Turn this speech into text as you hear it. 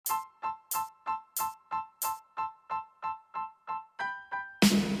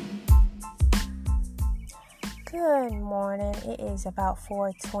Good morning. It is about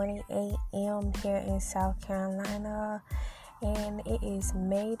 4:20 a.m. here in South Carolina, and it is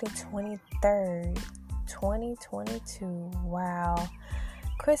May the 23rd, 2022. Wow.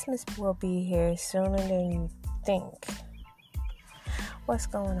 Christmas will be here sooner than you think. What's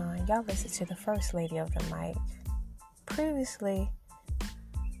going on? Y'all listen to the First Lady of the mic. Previously,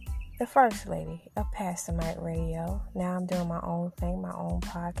 the First Lady of Pastor Mike Radio. Now I'm doing my own thing, my own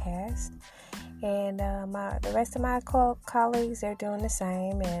podcast. And the rest of my colleagues, they're doing the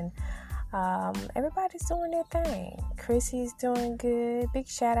same. And everybody's doing their thing. Chrissy's doing good. Big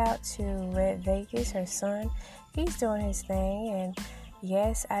shout out to Red Vegas, her son. He's doing his thing. And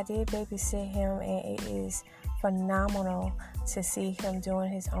yes, I did babysit him. And it is phenomenal to see him doing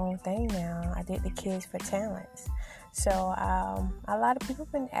his own thing now. I did the Kids for Talents. So a lot of people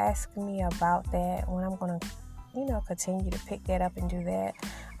have been asking me about that, when I'm going to continue to pick that up and do that.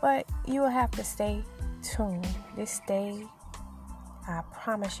 But you will have to stay tuned. I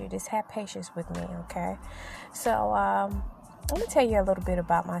promise you, just have patience with me, okay? So, let me tell you a little bit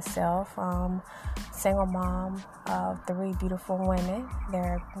about myself. Single mom of 3 beautiful women.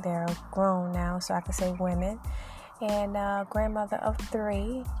 They're grown now, so I can say women. And grandmother of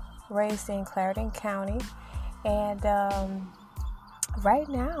 3, raised in Clarendon County. And right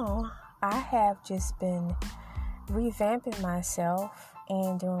now, I have just been revamping myself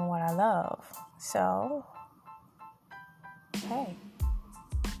and doing what I love. So, hey,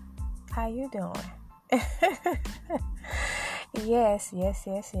 how you doing? Yes.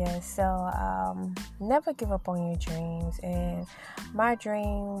 So, never give up on your dreams. And my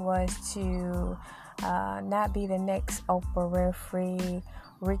dream was to not be the next Oprah Winfrey,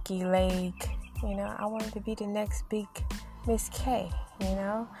 Ricky Lake. I wanted to be the next big Miss K.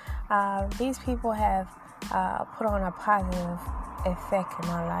 These people have put on a positive effect in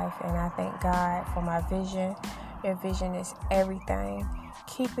my life, and I thank God for my vision. Your vision is everything.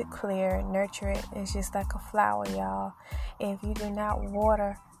 Keep it clear, nurture it. It's just like a flower, y'all. If you do not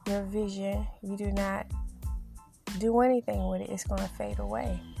water your vision, you do not do anything with it, it's going to fade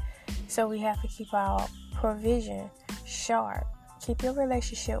away. So we have to keep our provision sharp. Keep your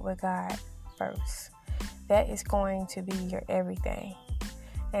relationship with God first. That is going to be your everything.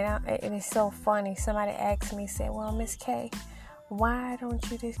 And it is so funny. Somebody asked me, said, well, Miss K, why don't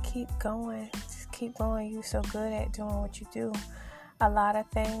you just keep going? Just keep going. You're so good at doing what you do. A lot of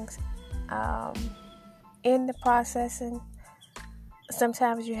things in the processing,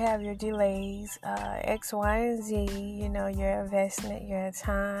 sometimes you have your delays, X, Y, and Z, your investment, your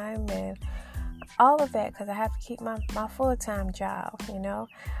time, and all of that, because I have to keep my full-time job.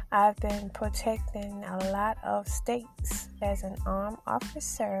 I've been protecting a lot of states as an armed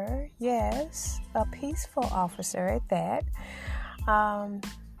officer. Yes, a peaceful officer at that.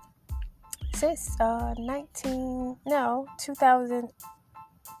 Since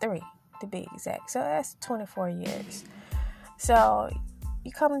 2003 to be exact. So that's 24 years. So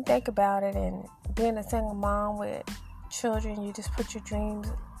you come and think about it, and being a single mom with children, you just put your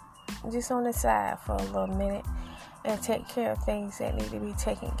dreams just on the side for a little minute and take care of things that need to be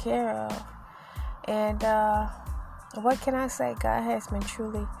taken care of. And what can I say? God has been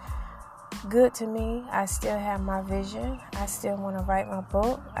truly good to me. I still have my vision. I still want to write my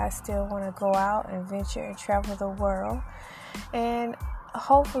book. I still want to go out and venture and travel the world. And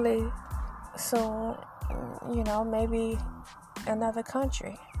hopefully soon, maybe another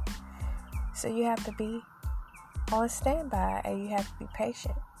country. So you have to be on standby, and you have to be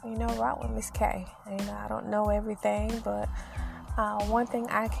patient. Right with Miss K. I don't know everything, but one thing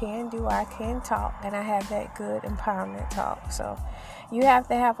I can do, I can talk, and I have that good empowerment talk. So you have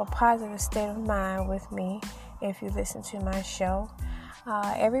to have a positive state of mind with me if you listen to my show.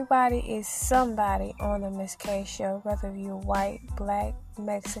 Everybody is somebody on the Miss K show, whether you're white, black,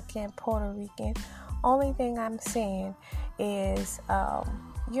 Mexican, Puerto Rican. Only thing I'm saying is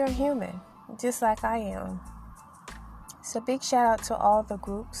you're human, just like I am. So big shout out to all the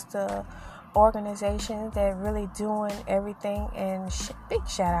groups, the organizations that are really doing everything, and big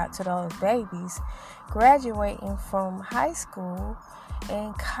shout out to those babies graduating from high school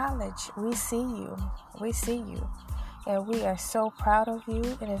and college. We see you, and we are so proud of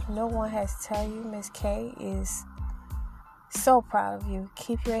you. And if no one has told you, Miss K is so proud of you.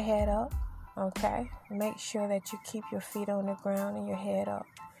 Keep your head up, okay? Make sure that you keep your feet on the ground and your head up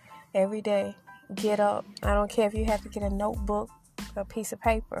every day. Get up. I don't care if you have to get a notebook, a piece of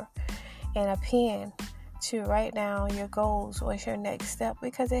paper, and a pen to write down your goals. What's your next step?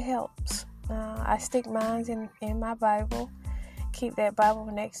 Because it helps. I stick mine in my Bible. Keep that Bible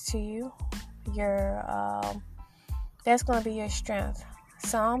next to you. That's going to be your strength.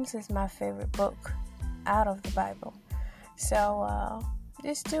 Psalms is my favorite book out of the Bible. So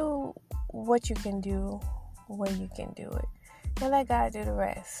just do what you can do when you can do it. And let God do the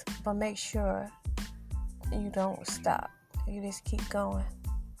rest. But make sure you don't stop. You just keep going.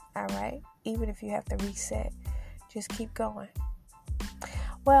 All right? Even if you have to reset, just keep going.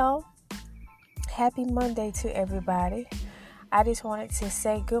 Well, happy Monday to everybody. I just wanted to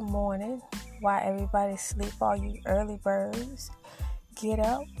say good morning while everybody's asleep, all you early birds. Get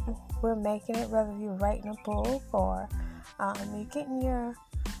up. We're making it, whether you're writing a book or you're getting your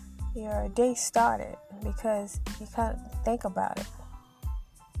day started, because you kind of think about it.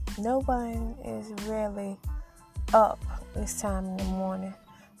 No one is really up this time in the morning.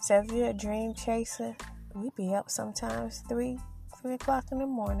 So if you're a dream chaser, we be up sometimes 3 o'clock in the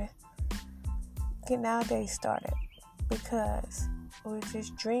morning, getting our day started, because we're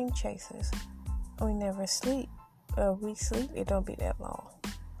just dream chasers. We never sleep. Or we sleep, it don't be that long.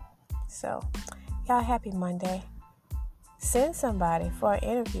 So, y'all, happy Monday. Send somebody for an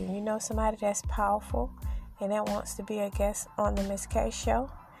interview. You know, somebody that's powerful and that wants to be a guest on the Miss K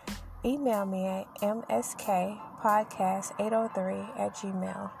Show. Email me at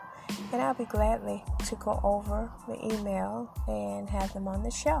mskpodcast803@gmail.com. And I'll be gladly to go over the email and have them on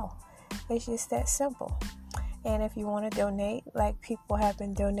the show. It's just that simple. And if you want to donate, like people have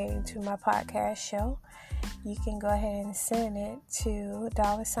been donating to my podcast show, you can go ahead and send it to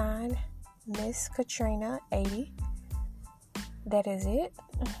 $Miss Katrina 80. That is it.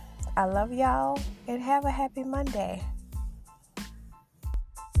 I love y'all and have a happy Monday.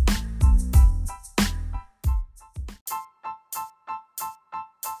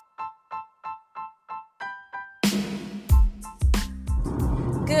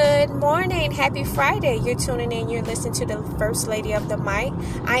 Good morning. Happy Friday. You're tuning in. You're listening to the First Lady of the Mic.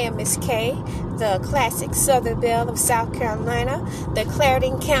 I am Miss K, the classic Southern Belle of South Carolina, the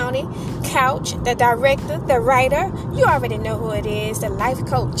Clarendon County Couch, the director, the writer. You already know who it is, the life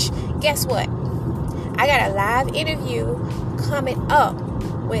coach. Guess what? I got a live interview coming up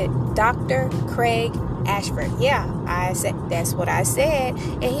with Dr. Craig Ashford. Yeah, I said that's what I said.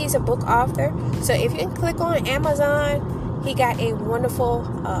 And he's a book author. So if you can click on Amazon, he got a wonderful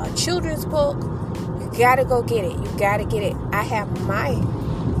children's book. You gotta go get it. You gotta get it. I have my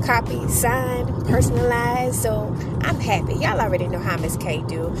copy signed, personalized, so I'm happy. Y'all already know how Miss K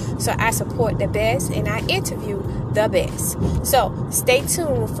do. So I support the best and I interview the best. So stay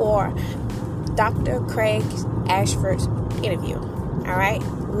tuned for Dr. Craig Ashford's interview. All right?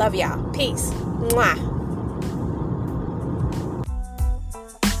 Love y'all. Peace. Mwah.